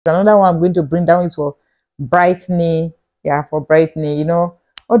Another one I'm going to bring down is for brightening. Yeah, for brightening. You know,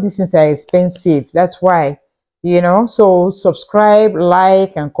 all these things are expensive. That's why, you know. So subscribe,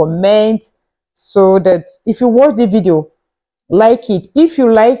 like, and comment so that if you watch the video, like it. If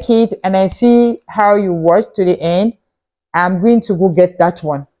you like it and I see how you watch to the end, I'm going to go get that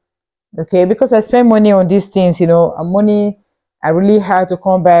one. Okay, because I spend money on these things, you know, and money I really had to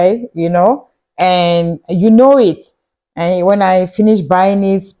come by, you know, and you know it. And when I finish buying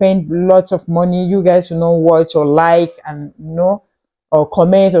it, spend lots of money, you guys will not watch or like and you know, or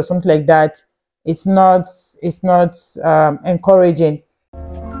comment or something like that. It's not encouraging.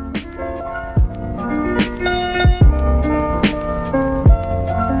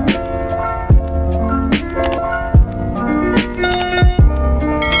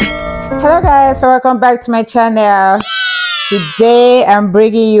 Hello guys, so welcome back to my channel. Today I'm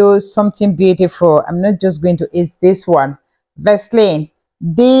bringing you something beautiful. I'm not just going to eat this one. Vaseline.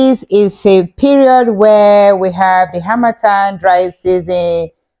 This is a period where we have the harmattan, dry season,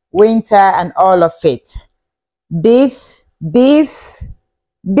 winter, and all of it. This is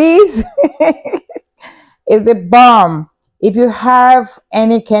the bomb. If you have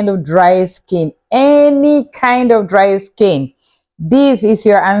any kind of dry skin, this is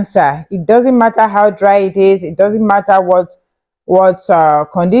your answer. It doesn't matter how dry it is. It doesn't matter what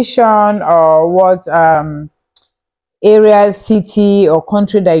condition or what area, city, or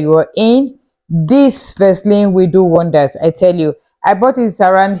country that you are in. This Vaseline will do wonders. I tell you. I bought it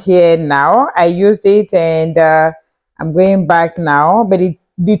around here now. I used it and I'm going back now. But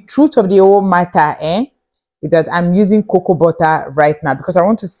the truth of the whole matter, is that I'm using cocoa butter right now because I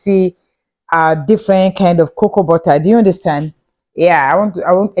want to see a different kind of cocoa butter. Do you understand? Yeah,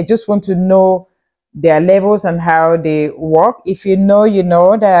 I just want to know their levels and how they work. If you know, you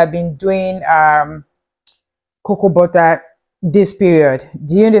know that I've been doing cocoa butter this period.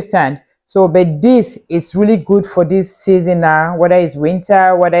 Do you understand? So, but this is really good for this season now, whether it's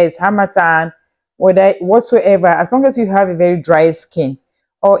winter, whether it's harmattan, whether whatsoever, as long as you have a very dry skin,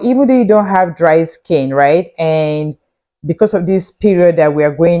 or even though you don't have dry skin, right? And because of this period that we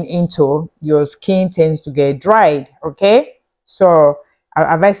are going into, your skin tends to get dried. Okay, so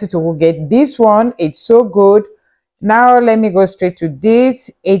I advise you to go get this one. It's so good. Now let me go straight to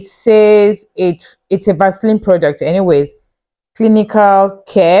this. It says it's a Vaseline product anyways. Clinical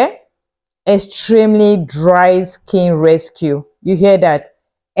care, extremely dry skin rescue. You hear that?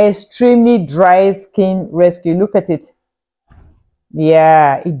 Extremely dry skin rescue. Look at it.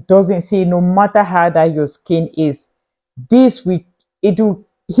 Yeah, it doesn't say no matter how that your skin is. This will it will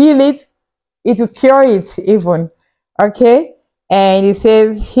heal it, it will cure it even. Okay, and it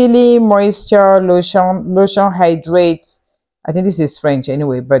says healing moisture lotion hydrates. I think this is French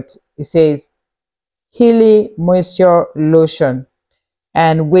anyway, but it says healing moisture lotion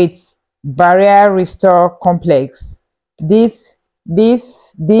and with barrier restore complex. This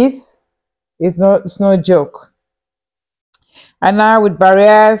is not, it's no joke. And now with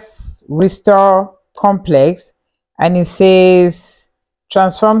barriers restore complex, and it says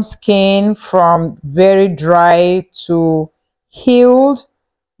transform skin from very dry to healed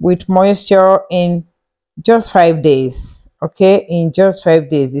with moisture in just 5 days. Okay, in just 5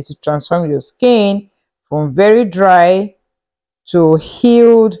 days it will transform your skin from very dry to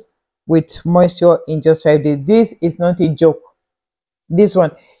healed with moisture in just 5 days. This is not a joke. This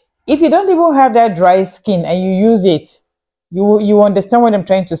one, if you don't even have that dry skin and you use it, you understand what I'm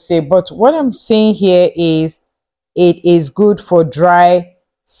trying to say. But what I'm saying here is it is good for dry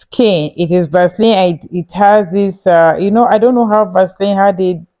skin. It is Vaseline. It has this you know, I don't know how Vaseline, how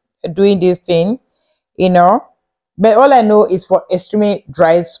they doing this thing, you know, but all I know is for extremely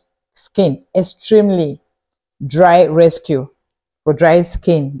dry skin, extremely dry rescue for dry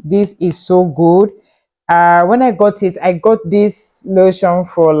skin. This is so good. When I got it, I got this lotion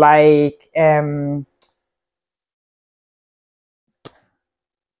for like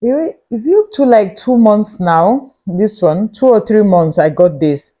is it up to like 2 months now? This one, 2 or 3 months I got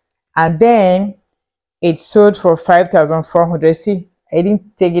this, and then it sold for 5,400. See, I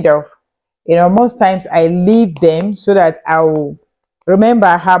didn't take it off. You know, most times I leave them so that I'll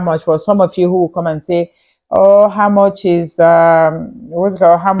remember how much. For some of you who will come and say, oh, how much is what's it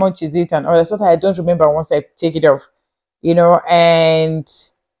called, how much is it, and all that, so that I don't remember once I take it off, you know. And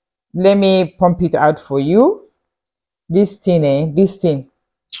let me pump it out for you. This thing, this thing,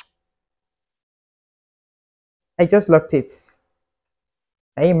 I just locked it.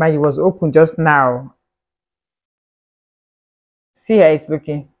 I imagine it was open just now. See how it's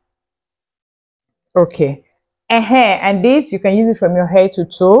looking. Okay. And this, you can use it from your head to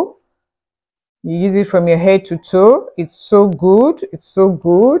toe. You use it from your head to toe. It's so good. It's so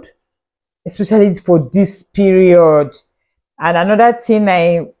good, especially for this period. And another thing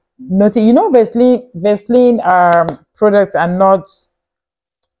I noticed, you know, Vaseline products are not,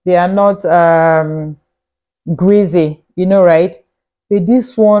 they are not greasy, you know, right? But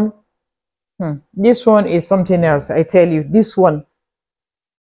this one, this one is something else. I tell you, this one,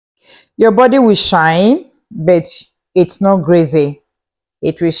 your body will shine, but it's not greasy.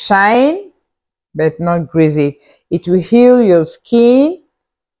 It will shine, but not greasy. It will heal your skin.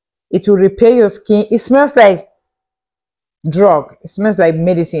 It will repair your skin. It smells like drug. It smells like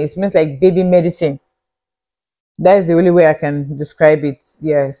medicine. It smells like baby medicine. That is the only way I can describe it.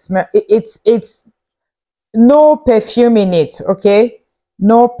 Yeah, smell. It's no perfume in it. Okay,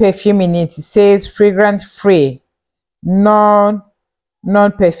 no perfume in it. It says fragrance free, non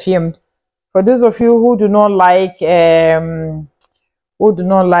perfumed. For those of you who do not like anything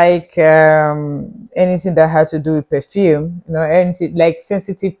that had to do with perfume, you know, anything like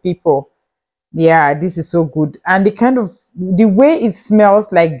sensitive people, yeah, this is so good. And the way it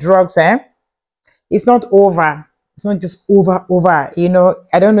smells like drugs, it's not over. It's not just over, you know.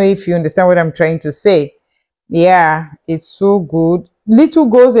 I don't know if you understand what I'm trying to say. Yeah, it's so good. Little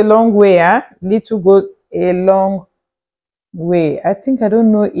goes a long way, little goes a long way. I think, I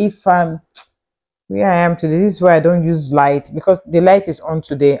don't know if where I am today. This is why I don't use light, because the light is on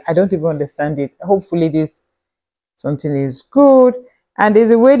today. I don't even understand it. Hopefully this something is good. And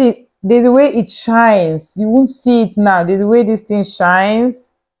there's a way it shines. You won't see it now. There's a way this thing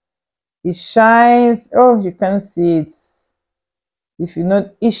shines. It shines. Oh, you can see it. If you know,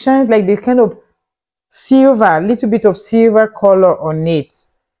 it shines like the kind of silver, little bit of silver color on it.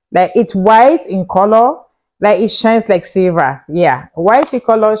 Like it's white in color, like it shines like silver. Yeah, white in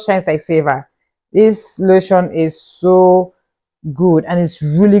color, shines like silver. This lotion is so good, and it's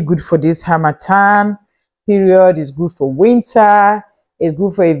really good for this harmattan period. It's good for winter. It's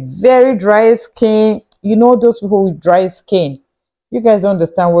good for a very dry skin. You know, those people with dry skin, you guys don't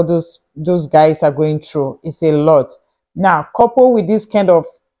understand what those guys are going through. It's a lot. Now, coupled with this kind of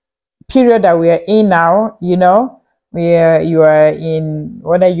period that we are in now, you know, where you are in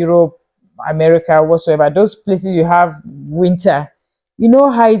whether Europe, America, whatsoever, those places you have winter, you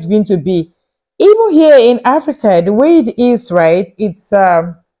know how it's going to be. Even here in Africa, the way it is, right? It's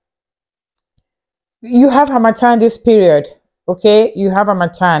you have harmattan this period, okay? You have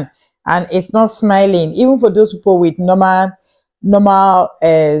harmattan, and it's not smiling. Even for those people with normal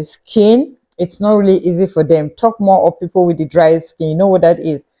skin, it's not really easy for them. Talk more of people with the dry skin. You know what that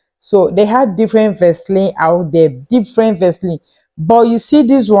is. So they have different Vaseline out there, different Vaseline. But you see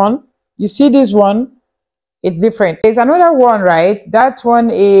this one, it's different. There's another one, right? That one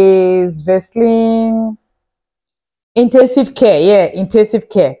is Vaseline Intensive Care. Yeah, Intensive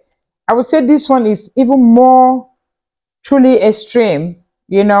Care. I would say this one is even more truly extreme.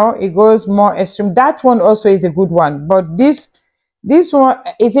 You know, it goes more extreme. That one also is a good one. But this one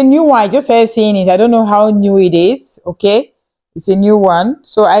is a new one. I just started seeing it. I don't know how new it is. Okay, it's a new one.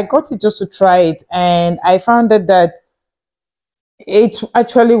 So I got it just to try it, and I found that it's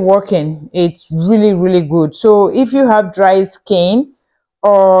actually working. It's really, really good. So if you have dry skin,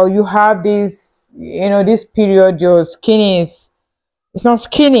 or you have this, you know, this period, your skin is, it's not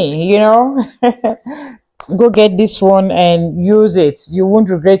skinny, you know, go get this one and use it. You won't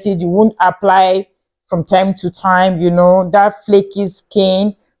regret it. You won't apply from time to time, you know, that flaky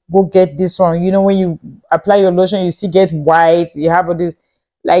skin. Go get this one. You know, when you apply your lotion, you still get white. You have all this,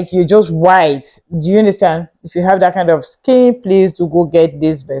 like you're just white. Do you understand? If you have that kind of skin, please do go get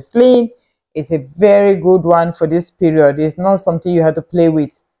this Vaseline. It's a very good one for this period. It's not something you have to play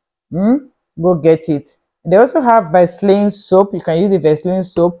with. Go get it. They also have Vaseline soap. You can use the Vaseline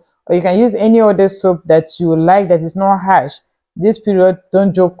soap, or you can use any other soap that you like that is not harsh. This period,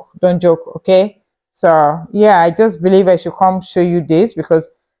 don't joke, okay? So yeah, I just believe I should come show you this, because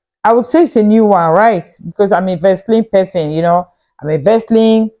I would say it's a new one, right? Because I'm a Vaseline person, you know. I'm a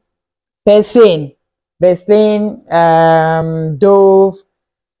Vaseline person. Vaseline, Dove,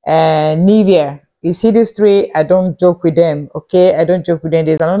 and Nivea. You see these three, I don't joke with them, okay? I don't joke with them.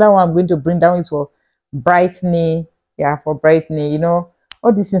 There's another one I'm going to bring down, is for brightening. Yeah, for brightening. You know,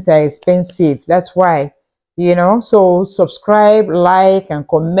 all these things are expensive. That's why, you know. So subscribe, like, and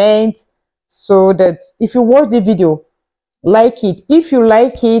comment, so that if you watch the video, like it. If you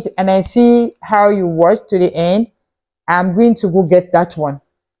like it and I see how you watch to the end, I'm going to go get that one,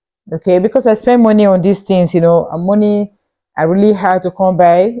 okay? Because I spend money on these things, you know, and money I really had to come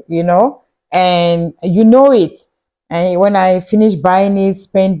by, you know, and you know it. And when I finish buying it,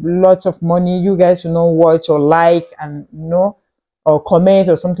 spend lots of money, you guys will not watch or like, and you know, or comment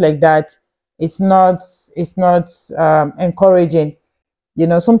or something like that. it's not encouraging. You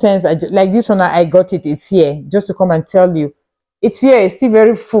know, sometimes like this one, I got it, it's here, just to come and tell you it's here. It's still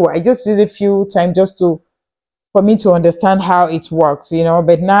very full. I just use a few times just to for me to understand how it works, you know.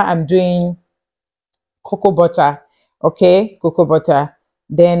 But now I'm doing cocoa butter. Okay, cocoa butter.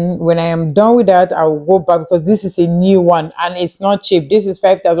 Then when I am done with that, I will go back because this is a new one and it's not cheap. This is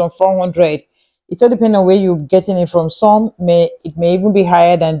 5,400. It's all depending on where you're getting it from. Some may it may even be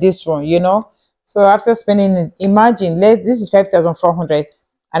higher than this one, you know. So after spending, imagine, this is 5,400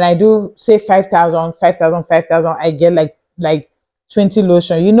 and I do say 5,000, 5,000, 5,000. I get like 20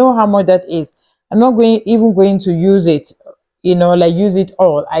 lotion. You know how much that is. I'm not going to use it, you know, like use it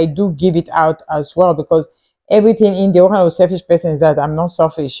all. I do give it out as well because everything in the, what kind of selfish person is that? I'm not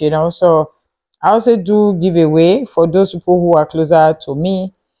selfish, you know. So I also do give away for those people who are closer to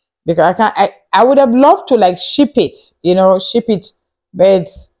me because I would have loved to like ship it, you know, ship it, but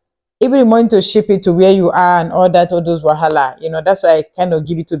every month to ship it to where you are and all that, all those wahala, you know. That's why I kind of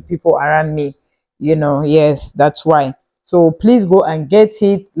give it to the people around me, you know. Yes, that's why. So please go and get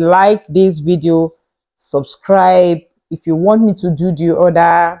it, like this video, subscribe. If you want me to do the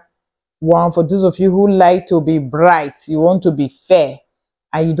other one, for those of you who like to be bright, you want to be fair,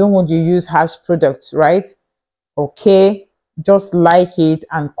 and you don't want to use harsh products, right? Okay, just like it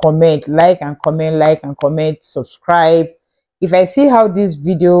and comment, like and comment, like and comment, subscribe. If I see how this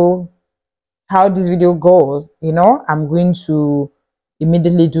video goes, you know, I'm going to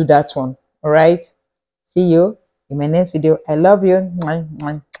immediately do that one. All right, see you in my next video. I love you. Mwah,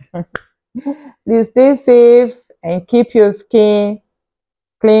 mwah. Please stay safe and keep your skin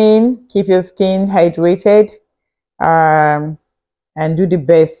clean, keep your skin hydrated, um, and do the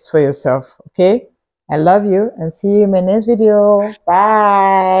best for yourself. Okay, I love you and see you in my next video.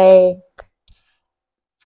 Bye.